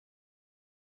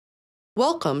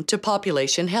Welcome to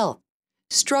Population Health,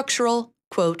 structural,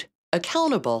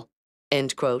 accountable,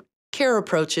 care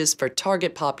approaches for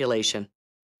target population.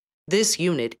 This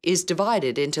unit is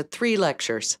divided into 3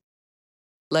 lectures.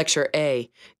 Lecture A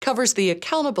covers the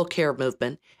accountable care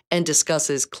movement and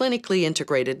discusses clinically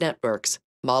integrated networks,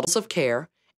 models of care,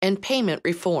 and payment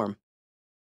reform.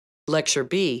 Lecture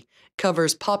B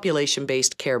covers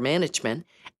population-based care management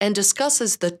and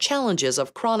discusses the challenges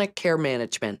of chronic care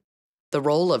management, the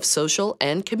role of social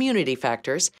and community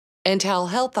factors, and how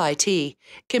health IT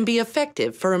can be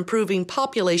effective for improving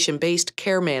population-based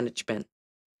care management.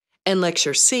 And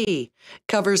Lecture C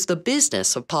covers the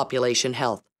business of population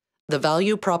health, the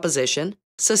value proposition,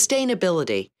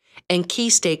 sustainability, and key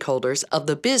stakeholders of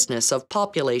the business of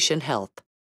population health.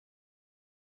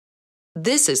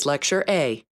 This is Lecture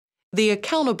A, the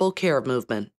Accountable Care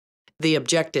Movement. The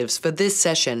objectives for this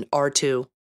session are to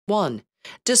 1.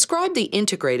 Describe the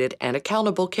integrated and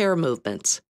accountable care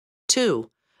movements. 2.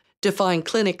 Define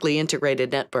clinically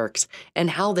integrated networks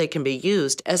and how they can be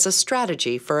used as a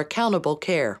strategy for accountable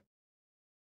care.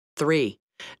 3.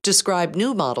 Describe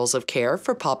new models of care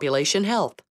for population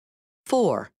health.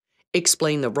 4.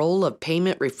 Explain the role of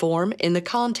payment reform in the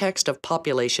context of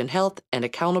population health and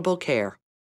accountable care.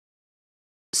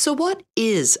 So what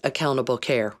is accountable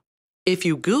care? If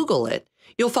you Google it,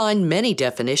 you'll find many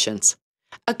definitions.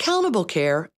 Accountable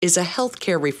care is a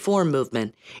healthcare reform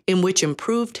movement in which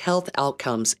improved health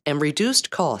outcomes and reduced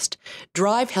cost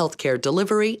drive healthcare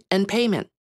delivery and payment.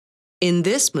 In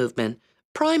this movement,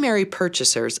 primary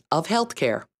purchasers of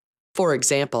healthcare, for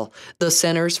example, the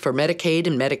Centers for Medicaid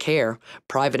and Medicare,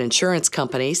 private insurance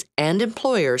companies, and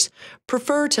employers,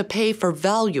 prefer to pay for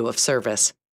value of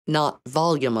service, not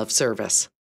volume of service.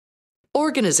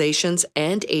 Organizations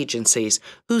and agencies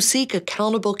who seek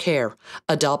accountable care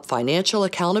adopt financial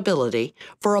accountability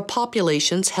for a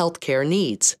population's healthcare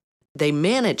needs. They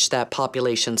manage that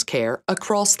population's care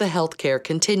across the healthcare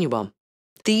continuum.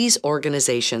 These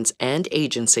organizations and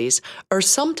agencies are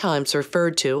sometimes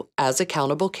referred to as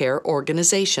Accountable Care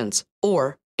Organizations,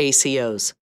 or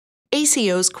ACOs.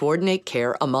 ACOs coordinate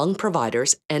care among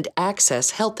providers and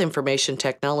access health information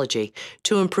technology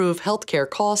to improve healthcare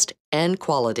cost and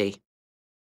quality.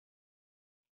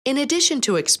 In addition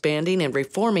to expanding and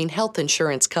reforming health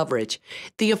insurance coverage,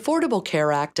 the Affordable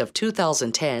Care Act of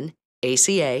 2010,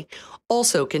 ACA,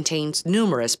 also contains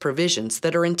numerous provisions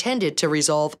that are intended to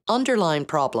resolve underlying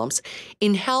problems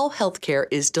in how healthcare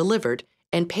is delivered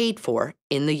and paid for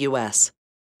in the U.S.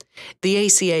 The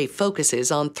ACA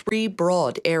focuses on 3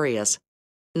 broad areas.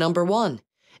 Number 1,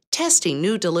 testing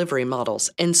new delivery models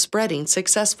and spreading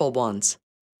successful ones.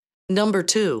 Number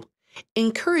 2,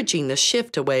 encouraging the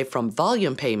shift away from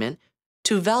volume payment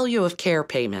to value of care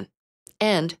payment.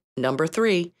 And number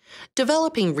 3,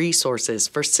 developing resources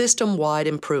for system-wide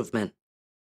improvement.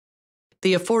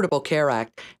 The Affordable Care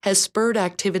Act has spurred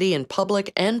activity in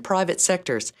public and private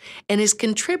sectors and is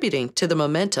contributing to the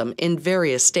momentum in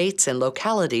various states and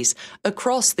localities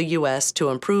across the U.S. to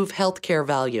improve healthcare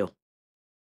value.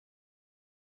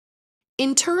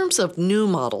 In terms of new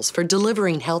models for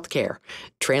delivering healthcare,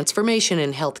 transformation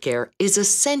in healthcare is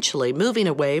essentially moving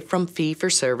away from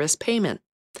fee-for-service payment.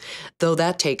 Though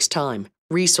that takes time,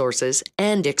 resources,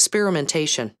 and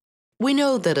experimentation. We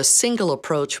know that a single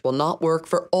approach will not work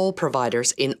for all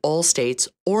providers in all states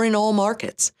or in all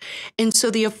markets, and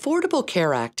so the Affordable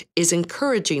Care Act is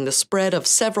encouraging the spread of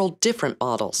several different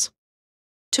models.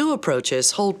 2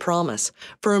 approaches hold promise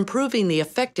for improving the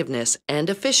effectiveness and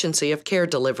efficiency of care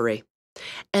delivery.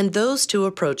 And those 2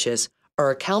 approaches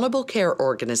are Accountable Care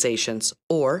Organizations,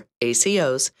 or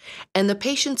ACOs, and the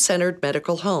Patient-Centered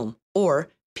Medical Home, or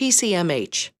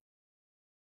PCMH.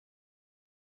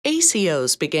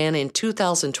 ACOs began in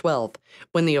 2012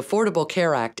 when the Affordable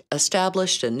Care Act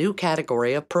established a new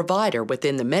category of provider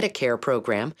within the Medicare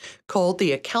program called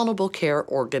the Accountable Care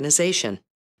Organization.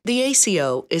 The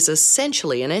ACO is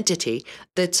essentially an entity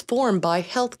that's formed by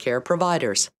healthcare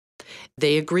providers.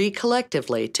 They agree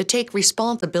collectively to take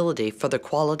responsibility for the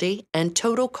quality and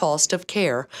total cost of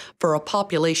care for a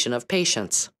population of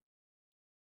patients.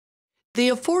 The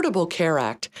Affordable Care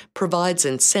Act provides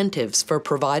incentives for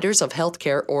providers of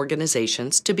healthcare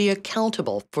organizations to be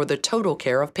accountable for the total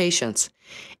care of patients,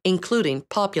 including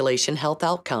population health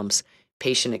outcomes,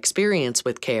 patient experience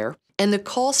with care, and the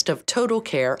cost of total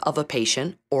care of a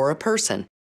patient or a person.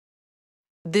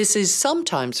 This is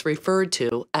sometimes referred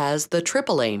to as the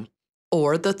triple aim,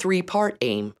 or the 3-part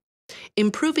aim: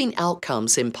 improving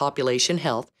outcomes in population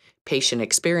health, patient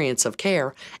experience of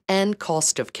care, and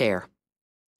cost of care.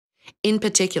 In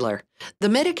particular, the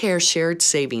Medicare Shared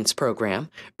Savings Program,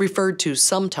 referred to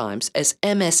sometimes as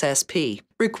MSSP,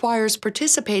 requires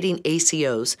participating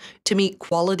ACOs to meet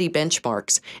quality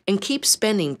benchmarks and keep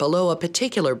spending below a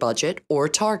particular budget or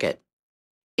target.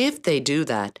 If they do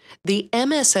that, the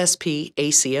MSSP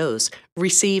ACOs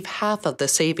receive half of the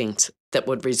savings that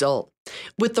would result,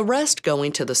 with the rest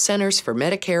going to the Centers for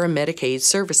Medicare and Medicaid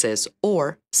Services,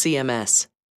 or CMS.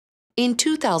 In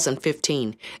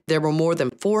 2015, there were more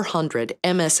than 400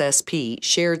 MSSP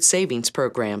shared savings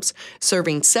programs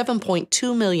serving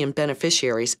 7.2 million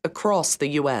beneficiaries across the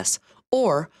U.S.,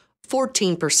 or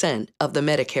 14% of the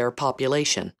Medicare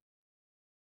population.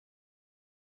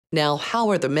 Now, how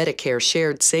are the Medicare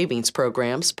shared savings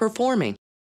programs performing?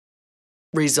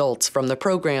 Results from the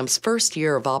program's first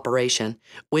year of operation,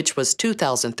 which was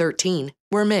 2013,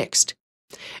 were mixed.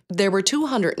 There were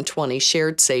 220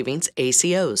 shared savings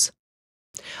ACOs.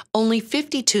 Only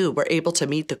 52 were able to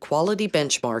meet the quality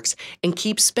benchmarks and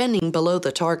keep spending below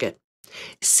the target.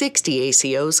 60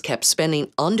 ACOs kept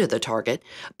spending under the target,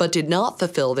 but did not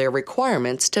fulfill their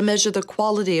requirements to measure the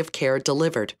quality of care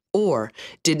delivered, or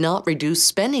did not reduce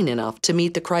spending enough to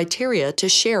meet the criteria to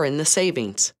share in the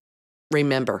savings.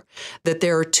 Remember that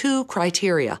there are two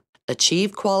criteria: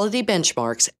 achieve quality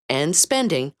benchmarks and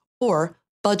spending, or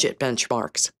budget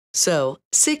benchmarks. So,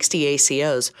 60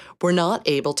 ACOs were not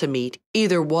able to meet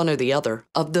either one or the other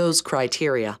of those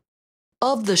criteria.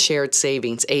 Of the shared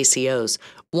savings ACOs,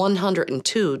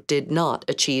 102 did not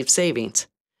achieve savings.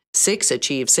 6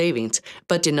 achieved savings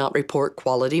but did not report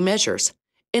quality measures.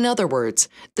 In other words,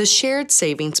 the shared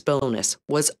savings bonus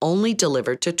was only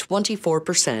delivered to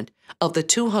 24% of the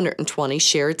 220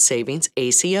 shared savings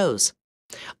ACOs.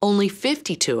 Only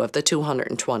 52 of the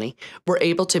 220 were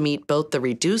able to meet both the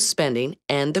reduced spending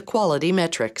and the quality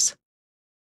metrics.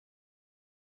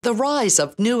 The rise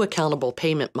of new accountable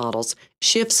payment models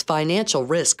shifts financial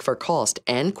risk for cost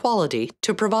and quality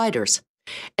to providers,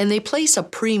 and they place a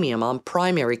premium on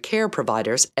primary care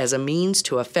providers as a means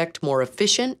to effect more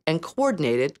efficient and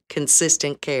coordinated,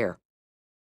 consistent care.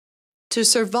 To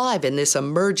survive in this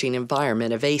emerging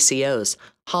environment of ACOs,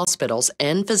 hospitals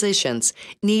and physicians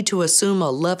need to assume a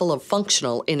level of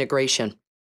functional integration,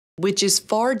 which is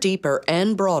far deeper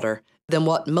and broader than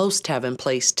what most have in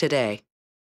place today.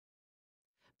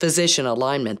 Physician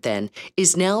alignment, then,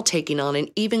 is now taking on an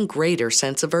even greater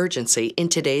sense of urgency in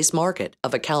today's market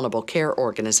of accountable care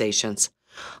organizations.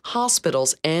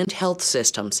 Hospitals and health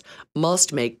systems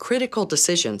must make critical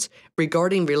decisions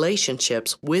regarding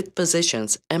relationships with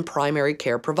physicians and primary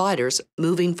care providers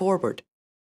moving forward.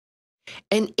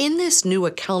 And in this new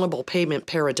accountable payment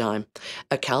paradigm,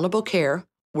 accountable care,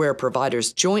 where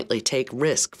providers jointly take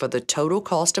risk for the total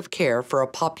cost of care for a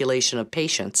population of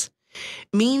patients,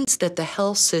 means that the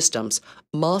health systems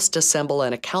must assemble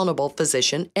an accountable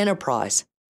physician enterprise,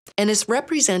 and is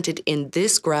represented in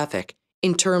this graphic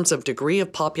in terms of degree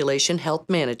of population health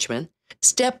management.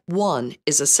 Step 1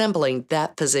 is assembling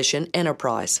that physician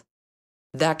enterprise.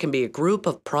 That can be a group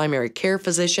of primary care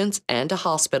physicians and a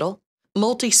hospital,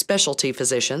 multi-specialty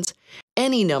physicians,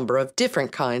 any number of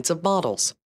different kinds of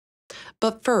models.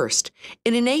 But first,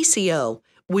 in an ACO,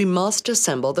 we must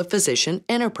assemble the physician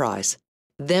enterprise.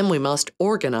 Then we must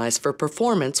organize for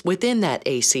performance within that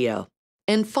ACO.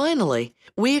 And finally,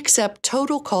 we accept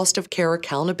total cost of care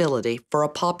accountability for a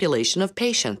population of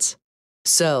patients.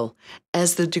 So,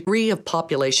 as the degree of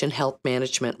population health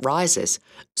management rises,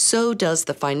 so does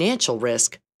the financial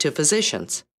risk to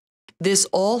physicians. This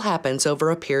all happens over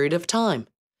a period of time.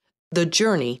 The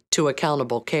journey to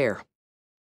accountable care.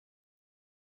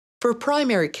 For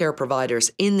primary care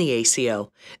providers in the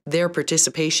ACO, their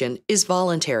participation is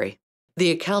voluntary.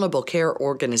 The accountable care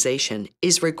organization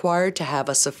is required to have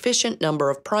a sufficient number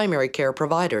of primary care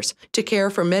providers to care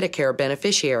for Medicare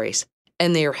beneficiaries,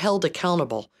 and they are held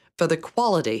accountable for the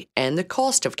quality and the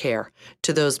cost of care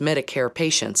to those Medicare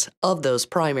patients of those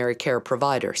primary care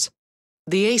providers.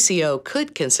 The ACO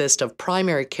could consist of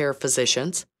primary care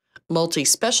physicians,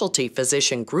 multi-specialty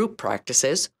physician group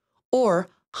practices, or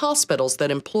hospitals that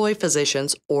employ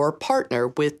physicians or partner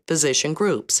with physician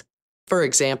groups. For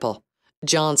example,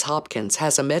 Johns Hopkins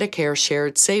has a Medicare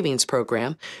shared savings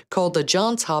program called the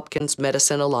Johns Hopkins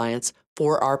Medicine Alliance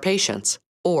for Our Patients,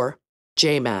 or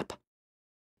JMAP.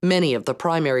 Many of the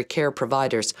primary care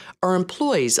providers are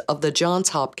employees of the Johns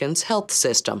Hopkins health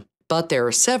system, but there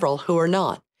are several who are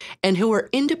not, and who are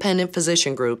independent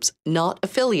physician groups not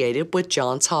affiliated with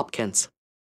Johns Hopkins.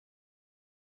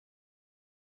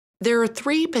 There are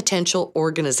 3 potential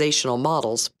organizational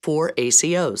models for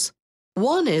ACOs.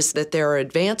 One is that there are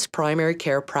advanced primary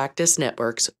care practice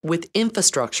networks with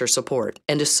infrastructure support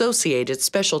and associated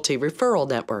specialty referral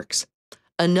networks.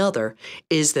 Another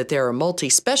is that there are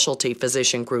multi-specialty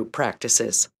physician group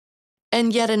practices.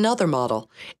 And yet another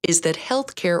model is that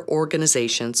healthcare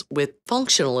organizations with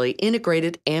functionally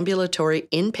integrated ambulatory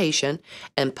inpatient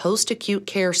and post-acute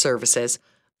care services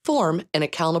form an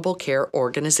accountable care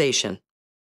organization.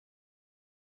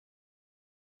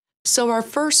 So our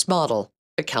first model,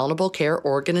 accountable care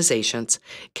organizations,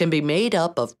 can be made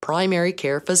up of primary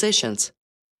care physicians,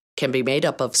 can be made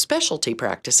up of specialty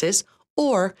practices,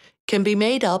 or can be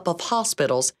made up of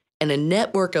hospitals and a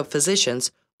network of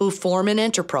physicians who form an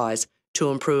enterprise to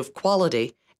improve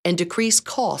quality and decrease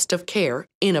cost of care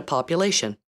in a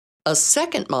population. A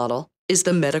second model is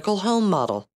the medical home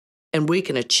model, and we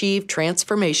can achieve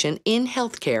transformation in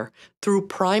healthcare through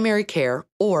primary care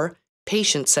or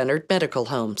patient-centered medical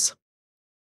homes.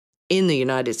 In the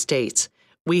United States,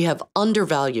 we have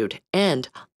undervalued and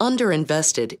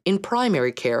underinvested in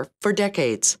primary care for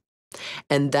decades.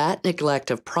 And that neglect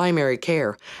of primary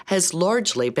care has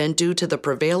largely been due to the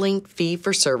prevailing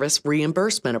fee-for-service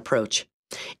reimbursement approach,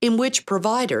 in which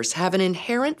providers have an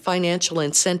inherent financial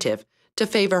incentive to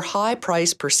favor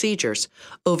high-priced procedures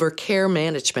over care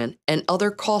management and other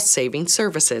cost-saving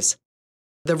services.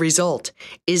 The result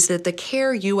is that the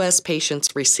care U.S.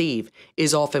 patients receive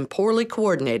is often poorly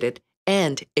coordinated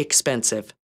and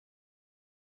expensive.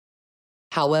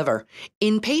 However,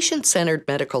 in patient-centered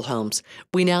medical homes,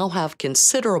 we now have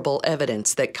considerable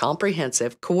evidence that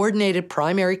comprehensive, coordinated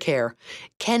primary care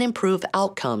can improve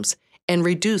outcomes and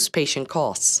reduce patient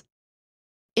costs.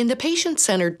 In the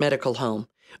patient-centered medical home,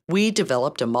 we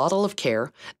developed a model of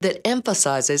care that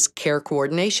emphasizes care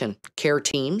coordination, care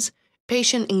teams,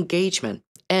 patient engagement,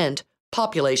 and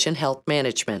population health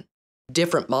management.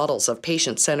 Different models of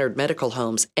patient-centered medical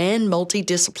homes and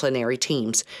multidisciplinary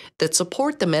teams that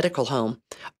support the medical home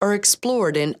are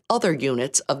explored in other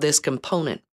units of this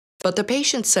component. But the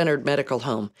patient-centered medical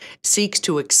home seeks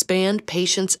to expand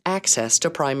patients' access to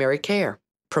primary care,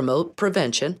 promote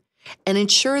prevention, and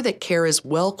ensure that care is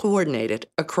well coordinated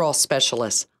across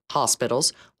specialists,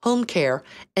 hospitals, home care,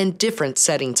 and different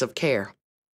settings of care.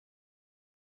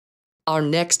 Our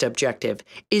next objective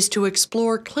is to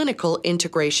explore clinical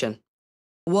integration.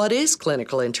 What is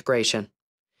clinical integration?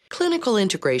 Clinical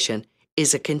integration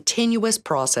is a continuous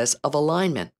process of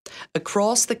alignment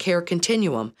across the care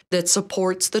continuum that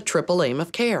supports the triple aim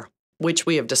of care, which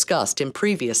we have discussed in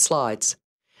previous slides.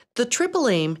 The triple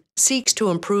aim seeks to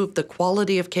improve the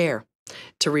quality of care,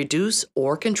 to reduce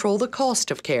or control the cost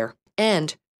of care,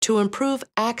 and to improve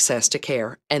access to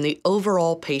care and the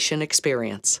overall patient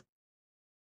experience.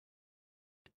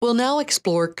 We'll now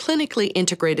explore clinically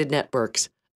integrated networks,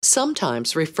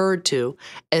 sometimes referred to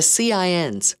as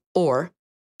CINs or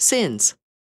CINs.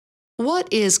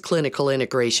 What is clinical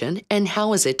integration and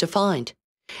how is it defined?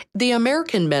 The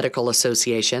American Medical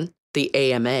Association, the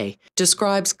AMA,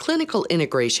 describes clinical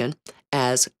integration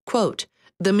as, quote,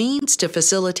 the means to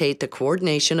facilitate the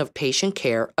coordination of patient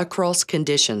care across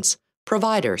conditions,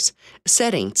 providers,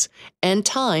 settings, and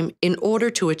time in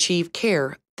order to achieve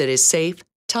care that is safe,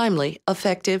 timely,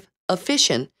 effective,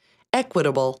 efficient,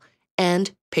 equitable,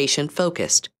 and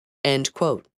patient-focused, end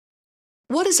quote.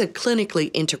 What is a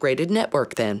clinically integrated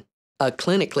network then? A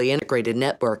clinically integrated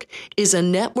network is a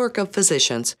network of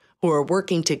physicians who are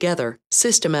working together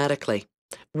systematically,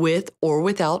 with or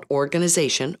without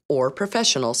organization or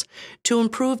professionals, to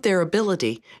improve their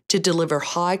ability to deliver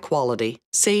high-quality,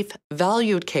 safe,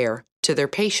 valued care to their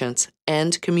patients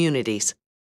and communities.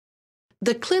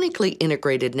 The clinically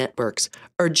integrated networks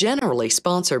are generally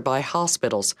sponsored by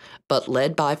hospitals, but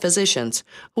led by physicians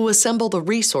who assemble the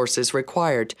resources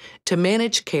required to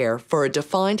manage care for a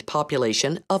defined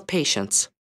population of patients.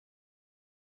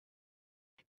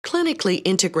 Clinically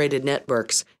integrated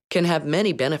networks can have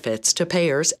many benefits to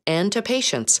payers and to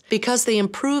patients because they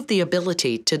improve the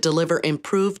ability to deliver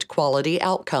improved quality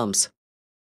outcomes.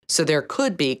 So there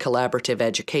could be collaborative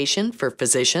education for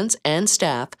physicians and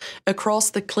staff across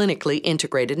the clinically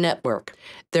integrated network.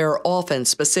 There are often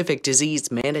specific disease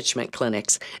management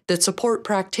clinics that support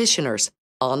practitioners,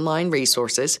 online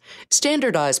resources,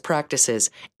 standardized practices,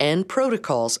 and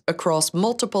protocols across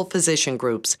multiple physician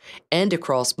groups and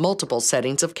across multiple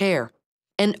settings of care.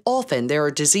 And often there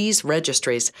are disease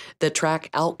registries that track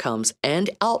outcomes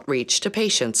and outreach to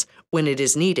patients when it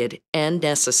is needed and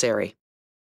necessary.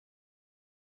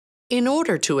 In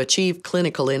order to achieve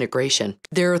clinical integration,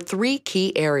 there are three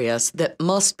key areas that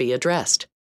must be addressed.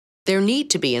 There need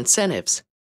to be incentives,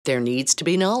 there needs to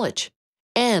be knowledge,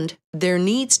 and there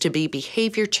needs to be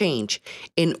behavior change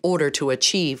in order to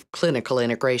achieve clinical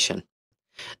integration.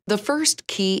 The first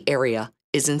key area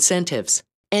is incentives,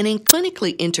 and in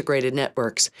clinically integrated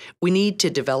networks, we need to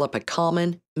develop a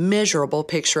common, measurable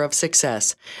picture of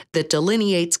success that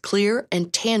delineates clear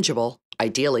and tangible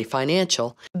ideally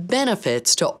financial,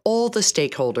 benefits to all the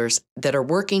stakeholders that are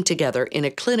working together in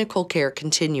a clinical care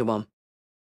continuum.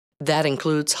 That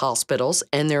includes hospitals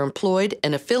and their employed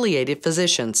and affiliated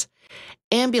physicians,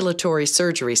 ambulatory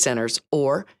surgery centers,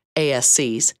 or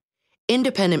ASCs,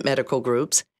 independent medical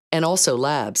groups, and also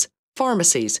labs,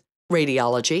 pharmacies,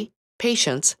 radiology,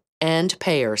 patients, and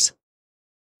payers.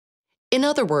 In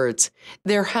other words,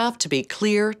 there have to be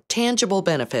clear, tangible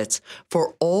benefits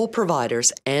for all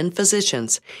providers and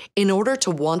physicians in order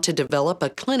to want to develop a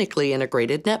clinically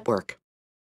integrated network.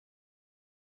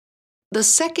 The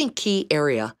second key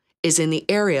area is in the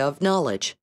area of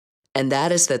knowledge, and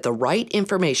that is that the right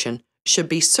information should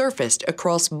be surfaced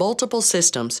across multiple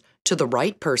systems to the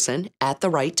right person at the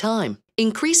right time,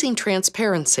 increasing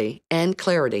transparency and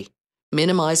clarity,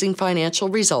 minimizing financial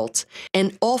results,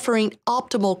 and offering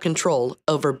optimal control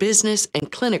over business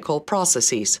and clinical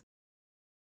processes.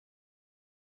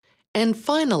 And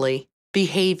finally,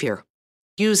 behavior,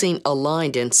 using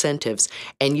aligned incentives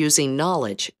and using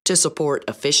knowledge to support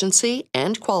efficiency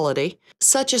and quality,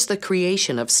 such as the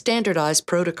creation of standardized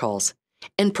protocols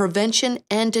and prevention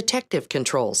and detective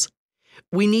controls.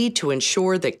 We need to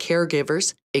ensure that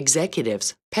caregivers,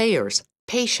 executives, payers,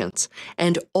 patients,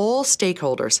 and all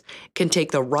stakeholders can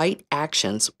take the right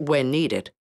actions when needed.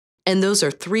 And those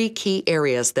are three key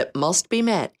areas that must be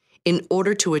met in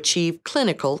order to achieve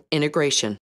clinical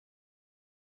integration.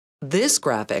 This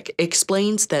graphic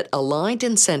explains that aligned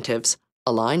incentives,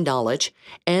 aligned knowledge,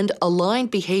 and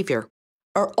aligned behavior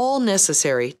are all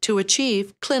necessary to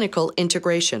achieve clinical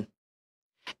integration.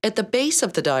 At the base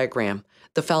of the diagram,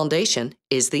 the foundation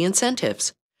is the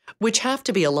incentives, which have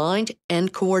to be aligned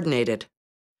and coordinated.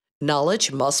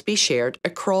 Knowledge must be shared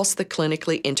across the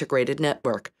clinically integrated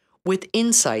network with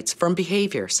insights from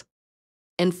behaviors.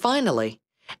 And finally,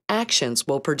 actions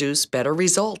will produce better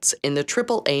results in the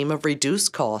triple aim of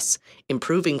reduced costs,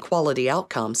 improving quality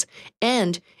outcomes,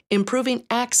 and improving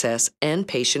access and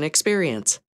patient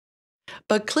experience.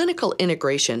 But clinical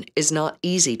integration is not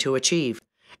easy to achieve,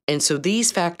 and so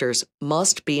these factors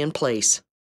must be in place.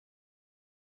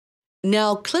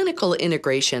 Now, clinical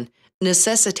integration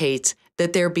necessitates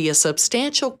that there be a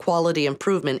substantial quality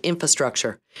improvement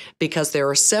infrastructure because there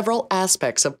are several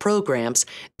aspects of programs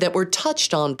that were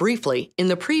touched on briefly in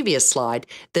the previous slide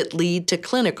that lead to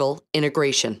clinical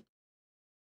integration.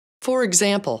 For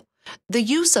example, the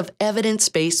use of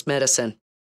evidence-based medicine.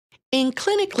 In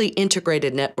clinically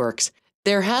integrated networks,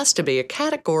 there has to be a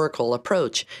categorical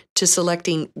approach to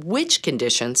selecting which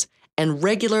conditions and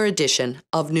regular addition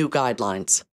of new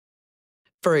guidelines.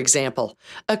 For example,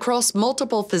 across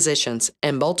multiple physicians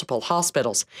and multiple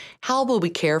hospitals, how will we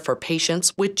care for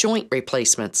patients with joint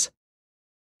replacements?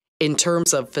 In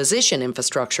terms of physician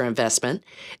infrastructure investment,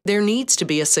 there needs to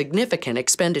be a significant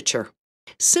expenditure.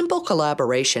 Simple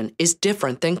collaboration is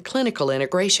different than clinical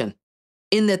integration,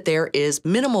 in that there is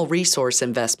minimal resource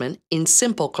investment in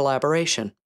simple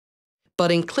collaboration.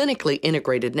 But in clinically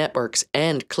integrated networks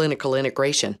and clinical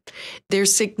integration,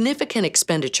 there's significant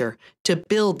expenditure to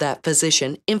build that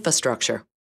physician infrastructure.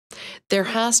 There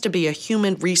has to be a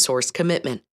human resource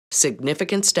commitment,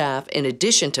 significant staff in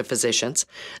addition to physicians,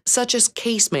 such as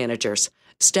case managers,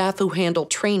 staff who handle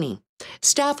training,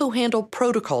 staff who handle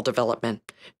protocol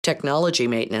development, technology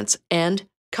maintenance, and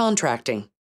contracting.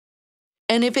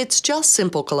 And if it's just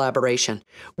simple collaboration,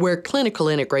 where clinical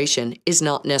integration is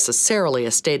not necessarily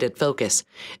a stated focus,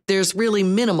 there's really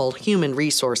minimal human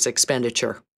resource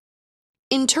expenditure.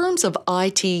 In terms of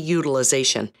IT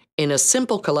utilization, in a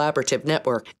simple collaborative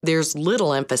network, there's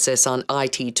little emphasis on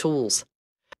IT tools.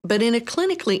 But in a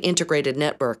clinically integrated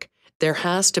network, there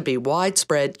has to be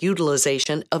widespread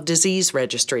utilization of disease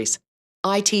registries,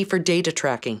 IT for data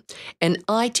tracking, and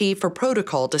IT for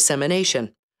protocol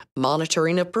dissemination,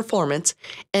 monitoring of performance,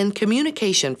 and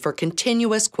communication for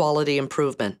continuous quality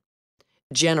improvement.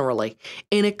 Generally,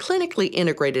 in a clinically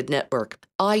integrated network,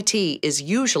 IT is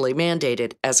usually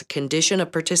mandated as a condition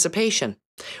of participation,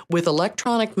 with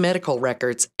electronic medical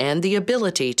records and the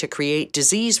ability to create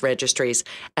disease registries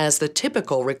as the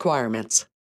typical requirements.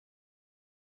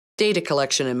 Data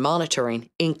collection and monitoring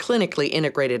in clinically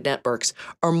integrated networks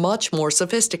are much more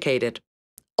sophisticated.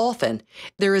 Often,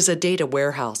 there is a data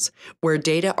warehouse where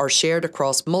data are shared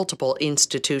across multiple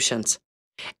institutions.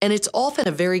 And it's often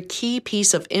a very key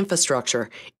piece of infrastructure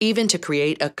even to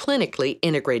create a clinically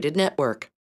integrated network.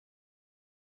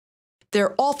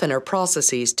 There often are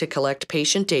processes to collect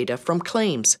patient data from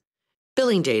claims,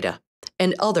 billing data,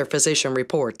 and other physician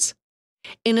reports.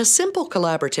 In a simple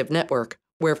collaborative network,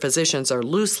 where physicians are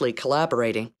loosely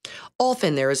collaborating,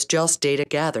 often there is just data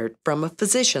gathered from a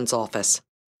physician's office.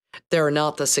 There are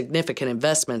not the significant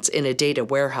investments in a data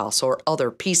warehouse or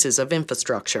other pieces of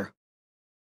infrastructure.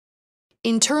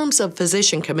 In terms of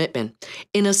physician commitment,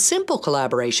 in a simple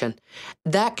collaboration,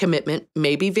 that commitment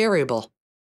may be variable.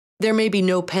 There may be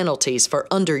no penalties for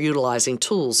underutilizing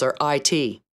tools or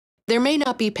IT. There may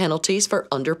not be penalties for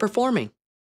underperforming.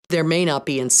 There may not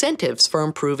be incentives for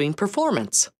improving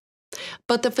performance.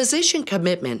 But the physician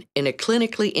commitment in a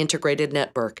clinically integrated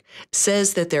network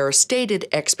says that there are stated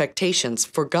expectations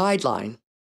for guideline.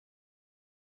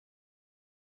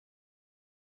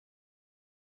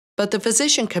 But the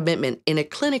physician commitment in a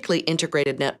clinically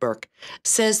integrated network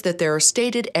says that there are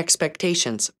stated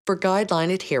expectations for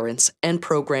guideline adherence and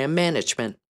program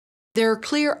management. There are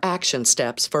clear action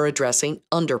steps for addressing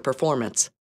underperformance.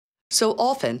 So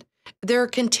often, there are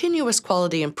continuous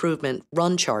quality improvement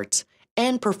run charts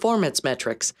and performance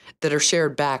metrics that are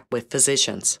shared back with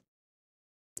physicians.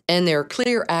 And there are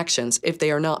clear actions if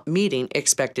they are not meeting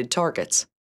expected targets.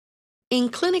 In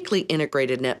clinically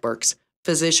integrated networks,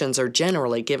 physicians are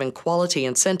generally given quality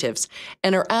incentives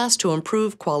and are asked to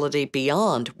improve quality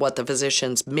beyond what the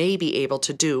physicians may be able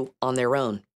to do on their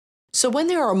own. So when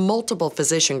there are multiple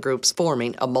physician groups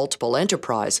forming a multiple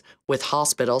enterprise with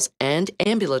hospitals and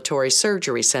ambulatory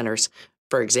surgery centers,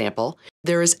 for example,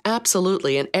 there is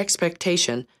absolutely an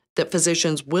expectation that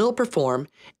physicians will perform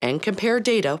and compare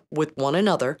data with one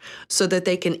another so that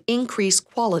they can increase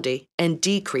quality and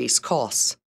decrease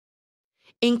costs.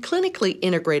 In clinically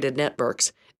integrated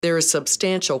networks, there is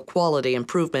substantial quality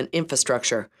improvement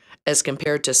infrastructure as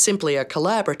compared to simply a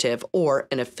collaborative or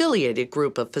an affiliated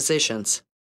group of physicians.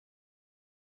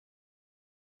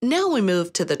 Now we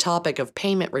move to the topic of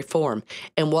payment reform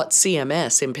and what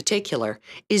CMS in particular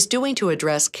is doing to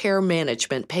address care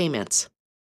management payments.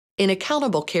 In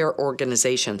accountable care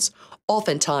organizations,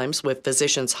 oftentimes with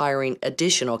physicians hiring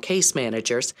additional case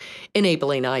managers,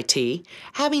 enabling IT,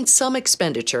 having some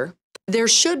expenditure, there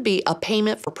should be a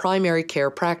payment for primary care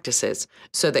practices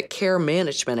so that care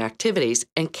management activities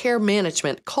and care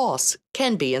management costs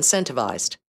can be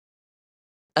incentivized.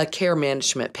 A care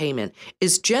management payment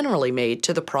is generally made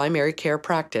to the primary care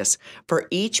practice for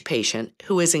each patient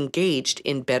who is engaged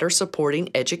in better supporting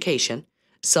education,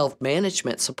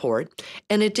 self-management support,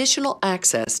 and additional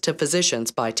access to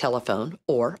physicians by telephone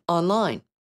or online.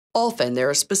 Often, there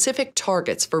are specific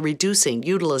targets for reducing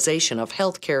utilization of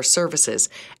healthcare services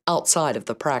outside of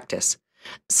the practice,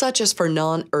 such as for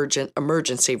non-urgent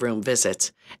emergency room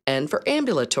visits and for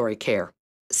ambulatory care,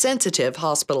 sensitive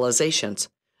hospitalizations,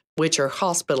 which are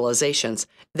hospitalizations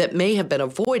that may have been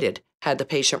avoided had the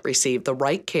patient received the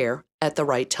right care at the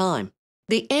right time.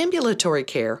 The ambulatory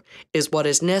care is what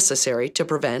is necessary to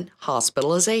prevent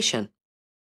hospitalization.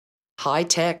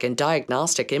 High-tech and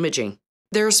diagnostic imaging.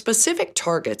 There are specific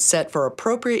targets set for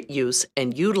appropriate use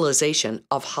and utilization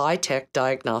of high-tech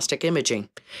diagnostic imaging,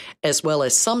 as well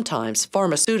as sometimes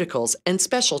pharmaceuticals and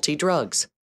specialty drugs.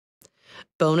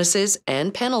 Bonuses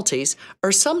and penalties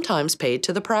are sometimes paid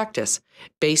to the practice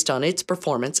based on its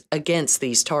performance against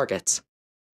these targets.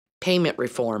 Payment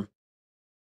reform.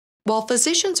 While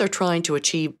physicians are trying to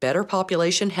achieve better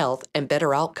population health and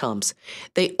better outcomes,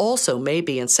 they also may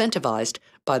be incentivized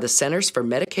by the Centers for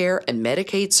Medicare and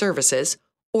Medicaid Services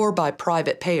or by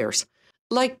private payers,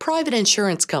 like private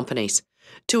insurance companies,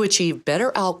 to achieve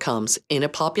better outcomes in a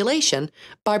population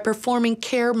by performing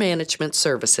care management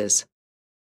services.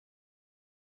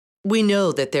 We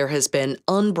know that there has been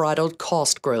unbridled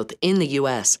cost growth in the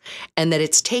U.S. and that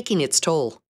it's taking its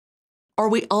toll. Are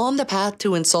we on the path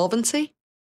to insolvency?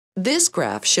 This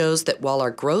graph shows that while our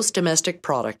gross domestic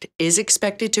product is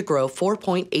expected to grow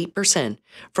 4.8%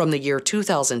 from the year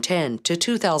 2010 to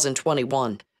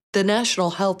 2021, the National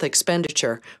Health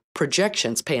Expenditure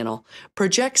Projections Panel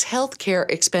projects healthcare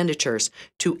expenditures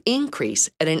to increase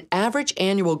at an average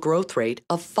annual growth rate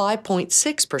of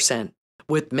 5.6%.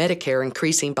 with Medicare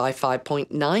increasing by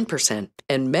 5.9%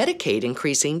 and Medicaid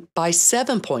increasing by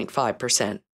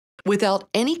 7.5%. Without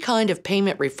any kind of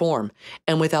payment reform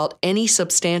and without any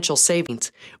substantial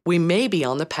savings, we may be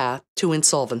on the path to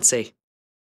insolvency.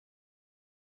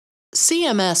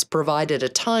 CMS provided a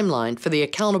timeline for the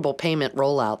accountable payment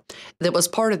rollout that was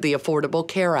part of the Affordable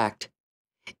Care Act.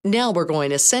 Now we're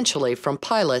going essentially from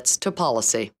pilots to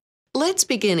policy. Let's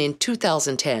begin in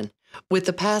 2010 with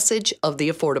the passage of the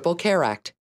Affordable Care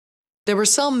Act. There were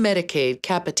some Medicaid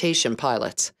capitation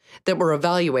pilots that were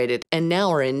evaluated and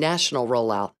now are in national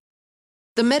rollout.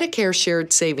 The Medicare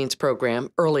Shared Savings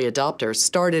Program early adopters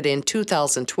started in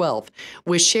 2012,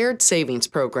 with shared savings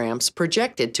programs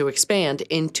projected to expand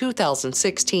in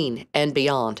 2016 and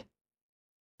beyond.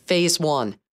 Phase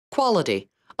 1, Quality,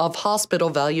 of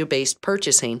hospital value-based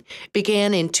purchasing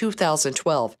began in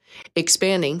 2012,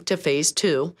 expanding to Phase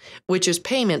 2, which is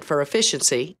payment for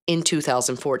efficiency, in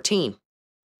 2014.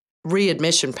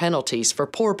 Readmission penalties for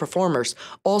poor performers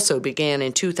also began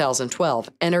in 2012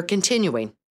 and are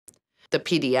continuing. The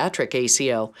pediatric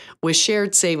ACO, with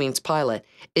shared savings pilot,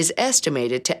 is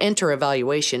estimated to enter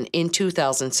evaluation in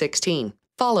 2016,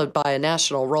 followed by a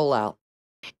national rollout.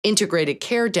 Integrated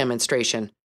care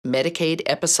demonstration, Medicaid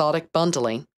episodic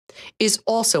bundling, is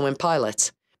also in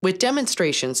pilots, with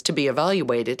demonstrations to be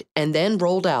evaluated and then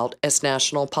rolled out as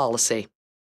national policy.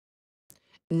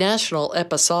 National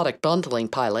episodic bundling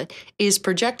pilot is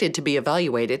projected to be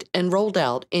evaluated and rolled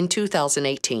out in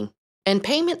 2018, and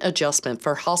payment adjustment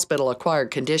for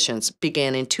hospital-acquired conditions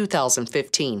began in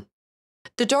 2015.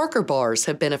 The darker bars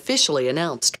have been officially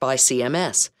announced by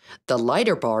CMS. The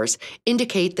lighter bars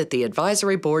indicate that the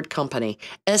Advisory Board Company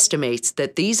estimates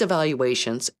that these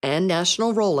evaluations and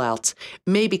national rollouts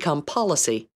may become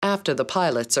policy after the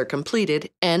pilots are completed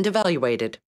and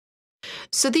evaluated.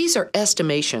 So these are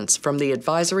estimations from the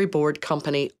Advisory Board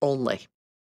Company only.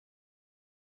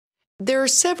 There are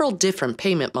several different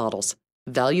payment models: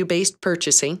 value-based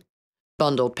purchasing,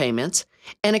 bundled payments,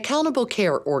 and accountable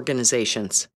care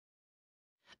organizations.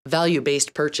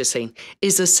 Value-based purchasing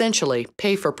is essentially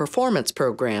pay-for-performance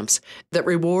programs that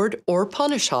reward or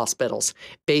punish hospitals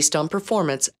based on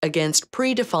performance against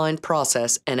predefined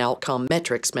process and outcome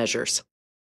metrics measures.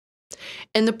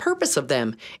 And the purpose of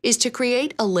them is to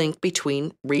create a link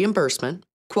between reimbursement,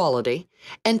 quality,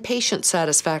 and patient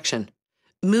satisfaction,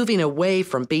 moving away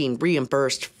from being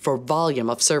reimbursed for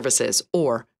volume of services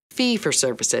or fee for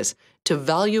services to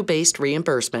value-based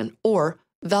reimbursement or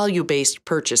value-based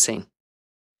purchasing.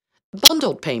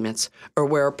 Bundled payments are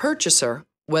where a purchaser,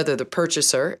 whether the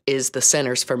purchaser is the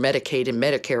Centers for Medicaid and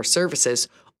Medicare Services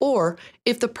or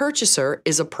if the purchaser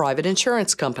is a private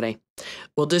insurance company,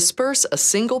 will disperse a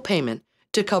single payment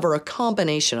to cover a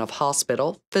combination of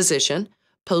hospital, physician,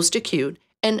 post-acute,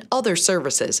 and other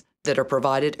services that are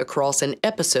provided across an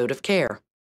episode of care.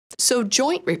 So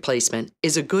joint replacement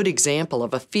is a good example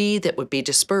of a fee that would be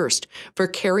dispersed for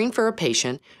caring for a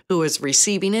patient who is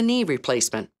receiving a knee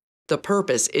replacement. The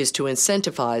purpose is to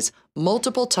incentivize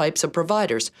multiple types of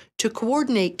providers to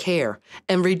coordinate care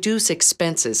and reduce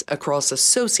expenses across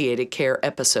associated care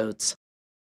episodes.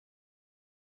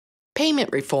 Payment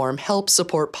reform helps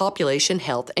support population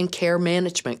health and care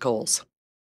management goals.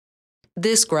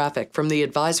 This graphic from the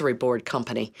Advisory Board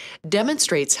Company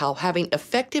demonstrates how having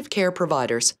effective care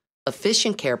providers,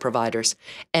 efficient care providers,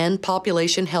 and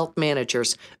population health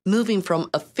managers moving from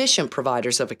efficient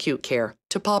providers of acute care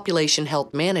to population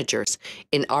health managers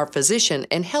in our physician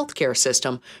and healthcare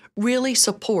system really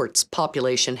supports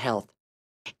population health.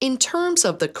 In terms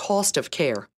of the cost of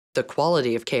care, the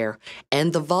quality of care,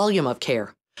 and the volume of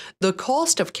care, the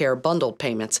cost of care bundled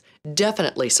payments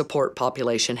definitely support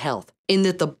population health, in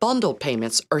that the bundled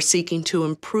payments are seeking to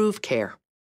improve care.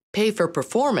 Pay for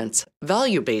performance,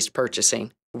 value-based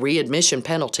purchasing, readmission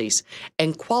penalties,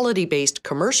 and quality-based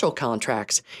commercial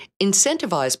contracts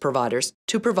incentivize providers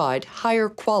to provide higher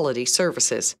quality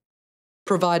services.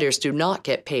 Providers do not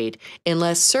get paid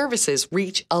unless services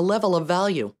reach a level of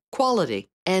value, quality,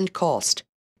 and cost.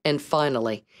 And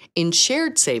finally, in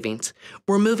shared savings,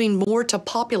 we're moving more to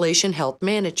population health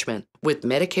management with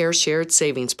Medicare shared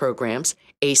savings programs,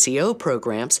 ACO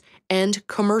programs, and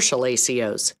commercial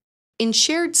ACOs. In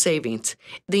shared savings,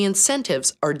 the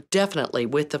incentives are definitely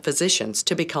with the physicians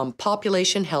to become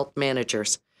population health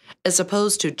managers, as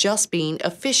opposed to just being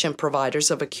efficient providers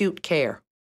of acute care.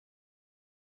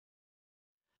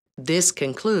 This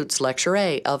concludes Lecture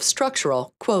A of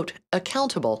Structural,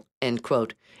 accountable,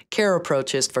 care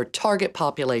approaches for target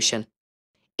population.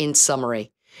 In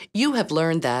summary, you have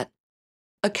learned that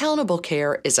accountable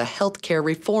care is a healthcare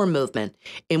reform movement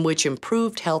in which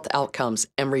improved health outcomes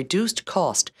and reduced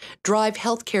cost drive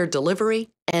healthcare delivery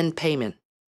and payment.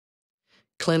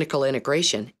 Clinical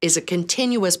integration is a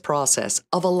continuous process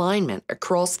of alignment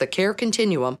across the care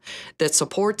continuum that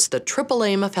supports the triple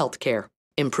aim of healthcare: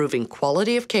 improving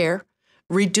quality of care,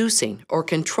 reducing or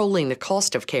controlling the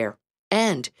cost of care,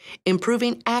 and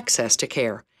improving access to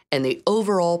care and the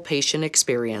overall patient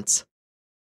experience.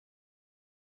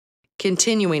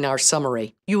 Continuing our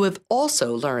summary, you have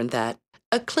also learned that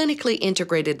a clinically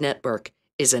integrated network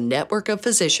is a network of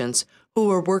physicians who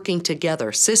are working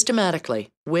together systematically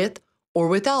with or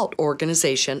without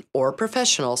organization or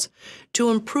professionals to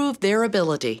improve their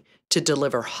ability to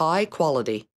deliver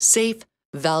high-quality, safe,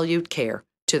 valued care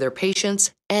to their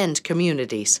patients and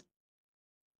communities.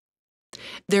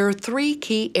 There are 3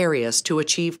 key areas to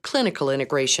achieve clinical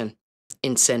integration: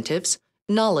 incentives,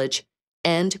 knowledge,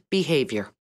 and behavior.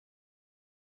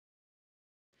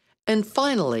 And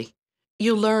finally,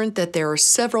 you learned that there are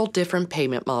several different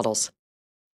payment models: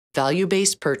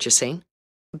 value-based purchasing,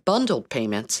 bundled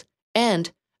payments,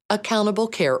 and accountable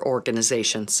care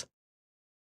organizations.